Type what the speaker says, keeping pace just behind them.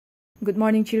Good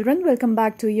morning, children. Welcome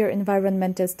back to your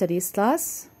environmental studies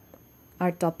class.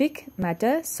 Our topic,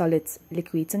 matter, solids,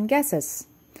 liquids and gases.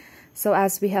 So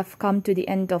as we have come to the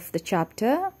end of the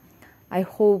chapter, I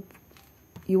hope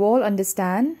you all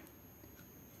understand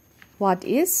what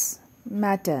is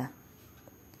matter,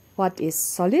 what is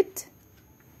solid,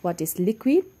 what is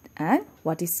liquid and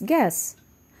what is gas.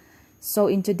 So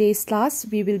in today's class,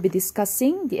 we will be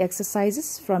discussing the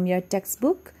exercises from your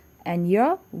textbook and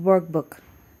your workbook.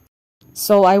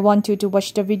 So I want you to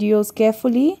watch the videos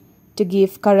carefully to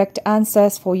give correct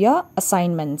answers for your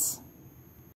assignments.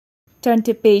 Turn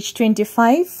to page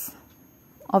 25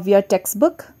 of your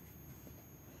textbook.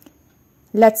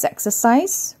 Let's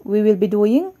exercise. We will be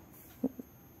doing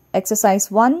exercise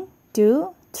 1,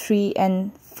 2, 3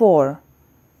 and 4.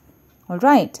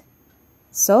 Alright.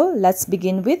 So let's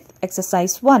begin with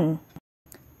exercise 1.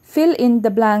 Fill in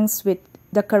the blanks with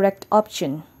the correct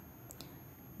option.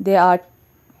 There are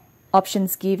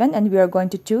options given and we are going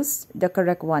to choose the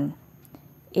correct one.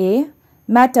 A.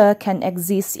 Matter can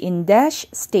exist in dash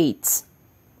states.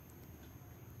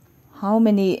 How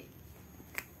many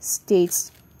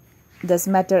states does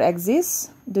matter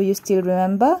exist? Do you still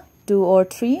remember? 2 or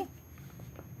 3?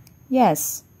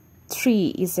 Yes, 3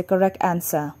 is the correct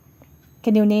answer.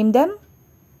 Can you name them?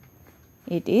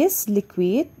 It is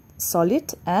liquid,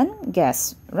 solid and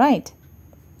gas, right?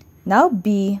 Now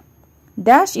B.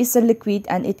 Dash is a liquid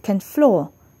and it can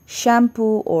flow,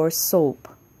 shampoo or soap.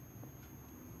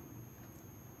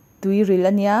 Dui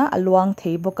rila niya aluang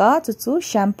table ka tutu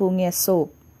shampoo nge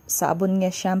soap. Sabon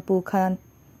nge shampoo kan.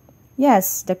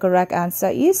 Yes, the correct answer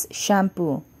is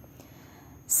shampoo.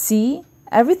 C.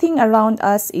 Everything around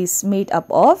us is made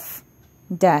up of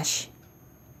dash.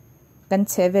 Kan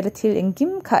severatil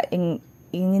ingim ka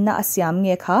ingina asyam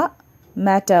nge ka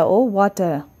matter or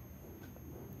water.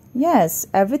 Yes,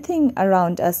 everything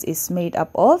around us is made up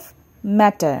of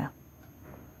matter.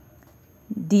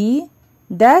 D.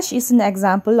 Dash is an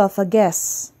example of a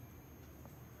gas.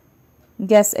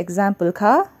 Gas example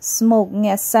ka smoke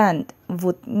nge sand,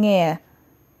 wood nge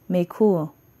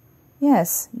meku.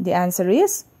 Yes, the answer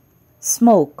is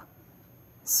smoke.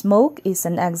 Smoke is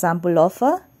an example of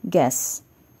a gas.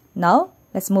 Now,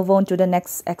 let's move on to the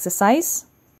next exercise.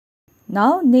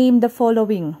 Now, name the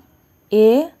following.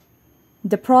 A.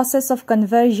 The process of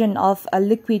conversion of a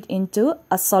liquid into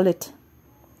a solid.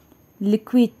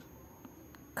 Liquid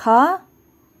ka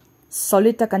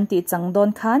solid ta kanti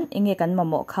changdon khan inge kan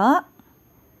mamo kha.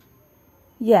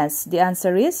 Yes, the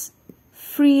answer is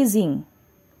freezing.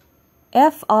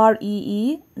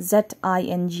 Freezing,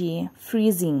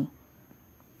 freezing.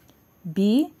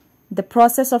 B. The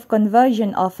process of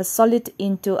conversion of a solid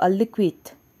into a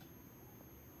liquid.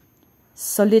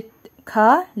 Solid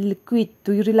ka liquid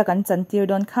tuirila kan chantir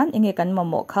don khan inge kan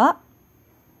mamo kha.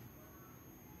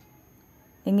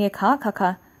 Inge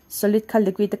kha solid ka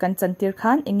liquid kan chantir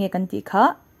khan inge kan ti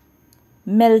kha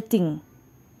melting.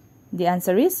 The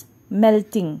answer is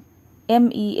melting.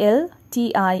 melting,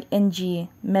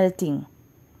 melting.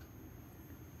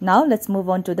 Now let's move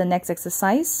on to the next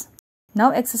exercise.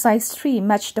 Now exercise 3,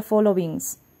 match the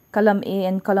followings. Column A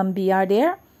and column B are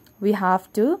there. We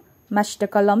have to match the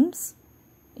columns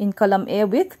in column A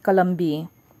with column B.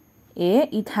 A.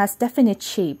 It has definite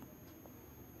shape.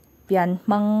 Pian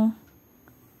mang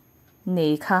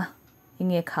ne ka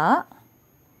inge ka.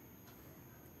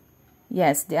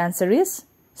 Yes, the answer is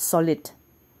solid.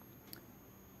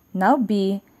 Now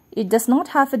B. It does not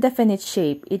have a definite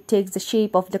shape. It takes the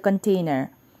shape of the container.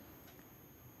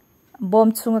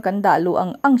 Bom tsunga kanda lu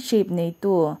ang shape ne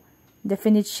tu.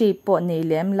 Definite shape po ne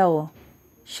lem lau.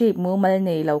 Shape mo mal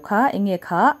ne lau ka inge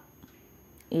ka.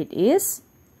 It is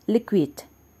liquid.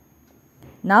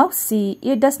 Now C.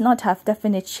 It does not have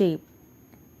definite shape.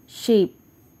 Shape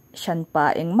shan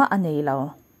pa ing ma anay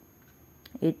lau.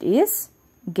 It is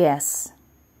gas.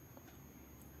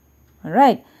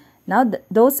 Alright. Now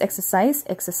those exercise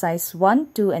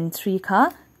 1, 2 and 3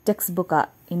 ka textbook ka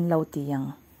in lau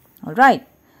tiyang. Alright.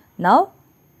 Now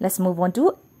let's move on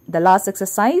to the last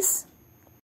exercise.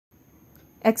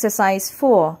 Exercise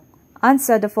 4.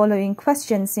 Answer the following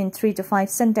questions in 3 to 5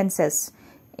 sentences.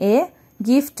 A.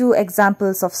 Give 2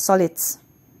 examples of solids.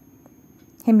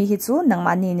 Hemi hitsu nang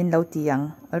maninin lau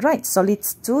tiyang. Alright,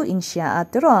 solids 2 in siya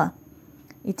atero.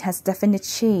 It has definite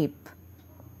shape.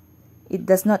 It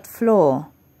does not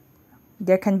flow.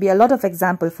 There can be a lot of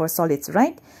examples for solids,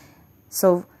 right?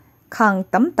 So, kang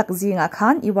tam takzi nga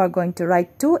khan, you are going to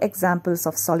write 2 examples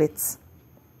of solids.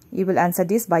 You will answer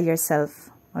this by yourself.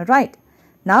 Alright.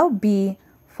 Now B.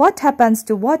 What happens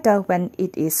to water when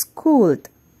it is cooled?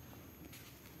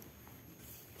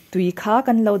 Tui ka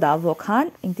kan lau da vo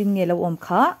khan, ingtin nge lau om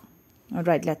ka.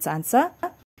 Alright, let's answer.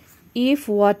 If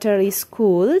water is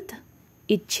cooled,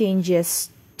 it changes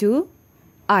to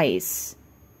ice.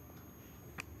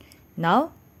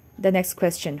 Now, the next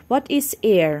question. What is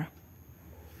air?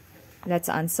 Let's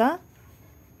answer.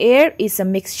 Air is a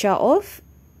mixture of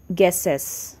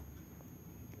gases.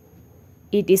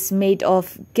 It is made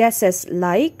of gases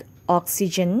like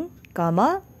oxygen,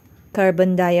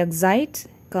 carbon dioxide,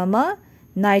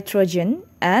 nitrogen,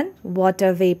 and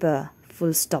water vapor.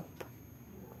 Full stop.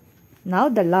 Now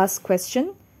the last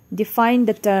question. Define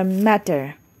the term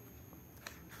matter.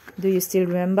 Do you still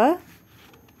remember?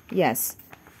 Yes.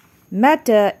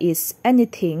 Matter is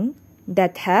anything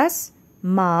that has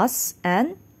mass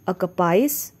and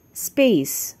occupies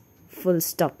space. Full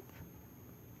stop.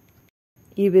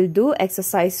 You will do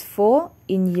exercise 4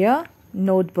 in your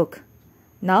notebook.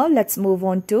 Now let's move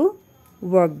on to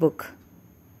workbook.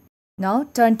 Now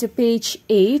turn to page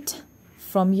 8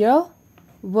 from your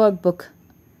workbook,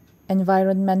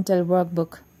 environmental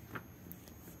workbook.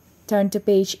 Turn to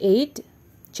page 8,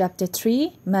 chapter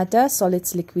 3, matter,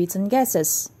 solids, liquids and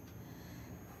gases.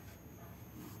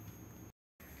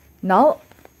 Now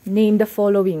name the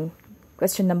following.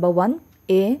 Question number 1.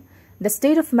 A. The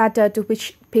state of matter to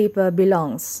which paper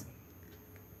belongs.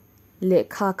 Le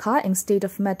kha kha in state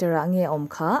of matter ange om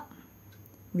kha.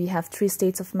 We have 3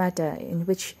 states of matter. In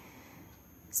which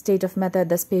state of matter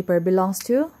does paper belongs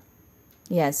to?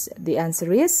 Yes, the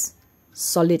answer is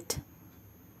solid.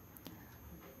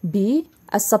 B.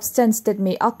 A substance that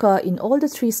may occur in all the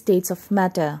 3 states of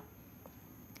matter.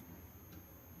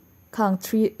 Kang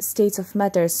 3 states of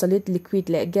matter, solid, liquid,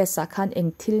 le gas a khan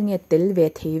eng thil nge tel ve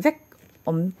thei vek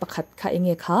om pakhat kha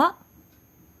enge kha.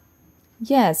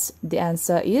 Yes, the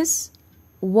answer is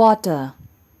water.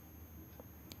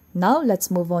 Now let's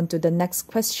move on to the next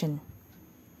question.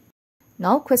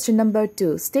 Now question number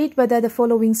 2. State whether the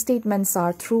following statements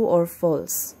are true or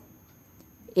false.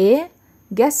 A.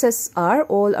 Gases are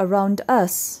all around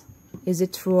us. Is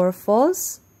it true or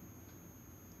false?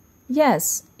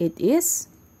 Yes, it is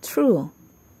true.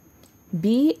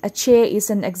 B. A chair is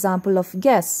an example of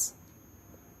gas.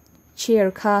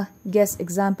 Chair ka gas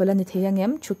example ani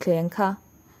theyangem chukleng ka.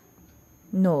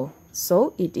 No,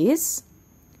 so it is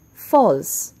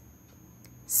false.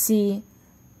 C.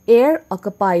 Air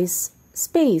occupies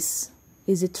space.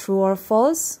 Is it true or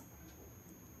false?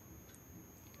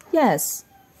 Yes,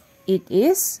 it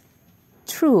is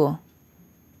true.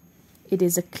 It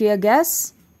is a clear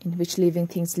gas in which living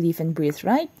things live and breathe,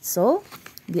 right? So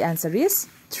the answer is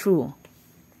true.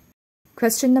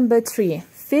 Question number 3.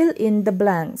 Fill in the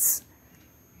blanks.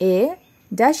 A.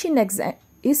 Dash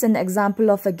is an example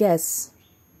of a gas.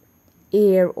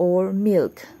 Air or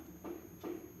milk.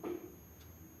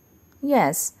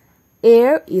 Yes,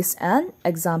 air is an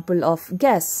example of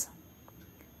gas.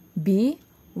 B.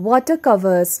 Water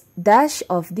covers dash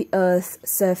of the Earth's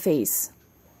surface.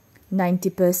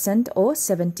 90% or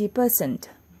 70%.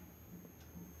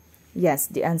 Yes,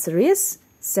 the answer is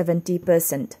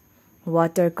 70%.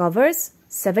 Water covers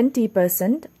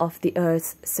 70% of the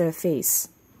Earth's surface.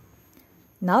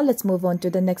 Now let's move on to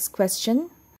the next question.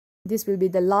 This will be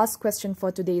the last question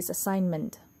for today's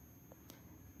assignment.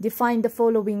 Define the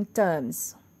following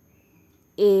terms.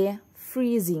 A.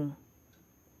 Freezing.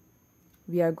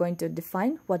 We are going to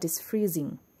define what is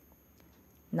freezing.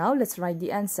 Now let's write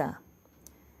the answer.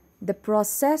 The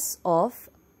process of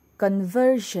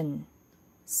conversion.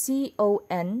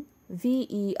 C-O-N-V-E-R-S-I-O-N.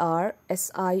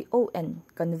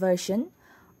 Conversion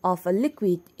of a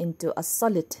liquid into a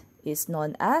solid is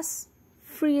known as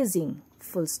freezing.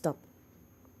 Full stop.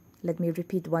 Let me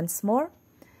repeat once more.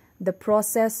 The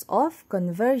process of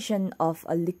conversion of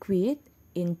a liquid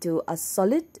into a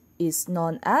solid is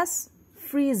known as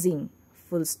freezing.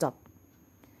 Full stop.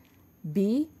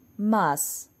 B.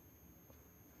 Mass.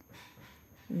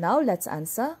 Now let's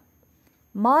answer.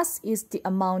 Mass is the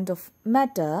amount of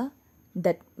matter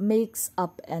that makes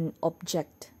up an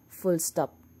object. Full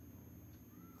stop.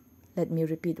 Let me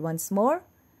repeat once more.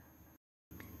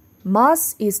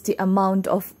 Mass is the amount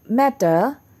of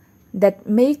matter that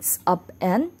makes up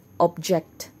an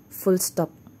object. Full stop.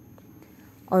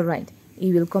 Alright,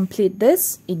 you will complete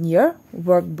this in your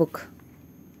workbook.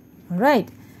 Alright,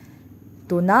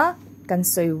 tuna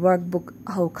kansoy workbook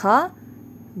hauka.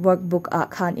 Workbook a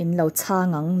khan in lau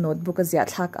changang notebook a zia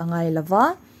thak angay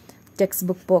lava.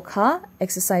 Textbook book ha.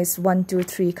 Exercise 1, 2,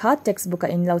 3 ka. Textbook a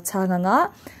in lau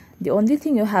changanga. The only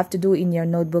thing you have to do in your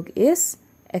notebook is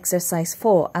exercise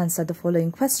 4. Answer the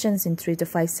following questions in 3 to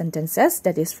 5 sentences.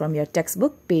 That is from your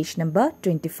textbook, page number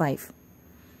 25.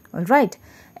 Alright,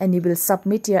 and you will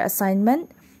submit your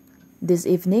assignment this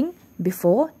evening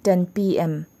before 10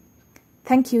 p.m.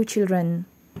 Thank you, children.